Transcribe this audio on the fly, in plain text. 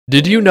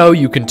Did you know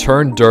you can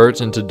turn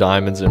dirt into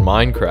diamonds in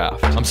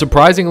Minecraft? I'm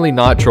surprisingly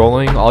not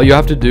trolling. All you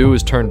have to do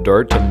is turn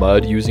dirt to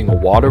mud using a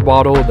water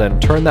bottle, then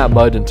turn that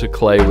mud into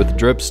clay with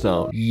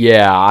dripstone.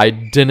 Yeah, I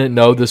didn't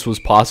know this was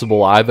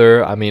possible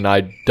either. I mean,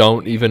 I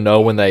don't even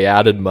know when they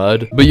added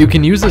mud. But you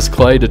can use this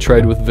clay to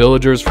trade with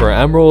villagers for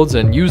emeralds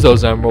and use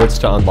those emeralds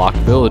to unlock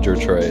villager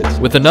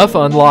trades. With enough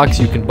unlocks,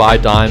 you can buy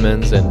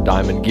diamonds and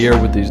diamond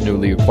gear with these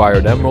newly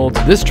acquired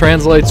emeralds. This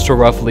translates to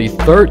roughly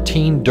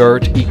 13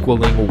 dirt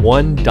equaling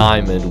 1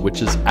 diamond,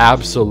 which is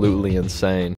absolutely insane.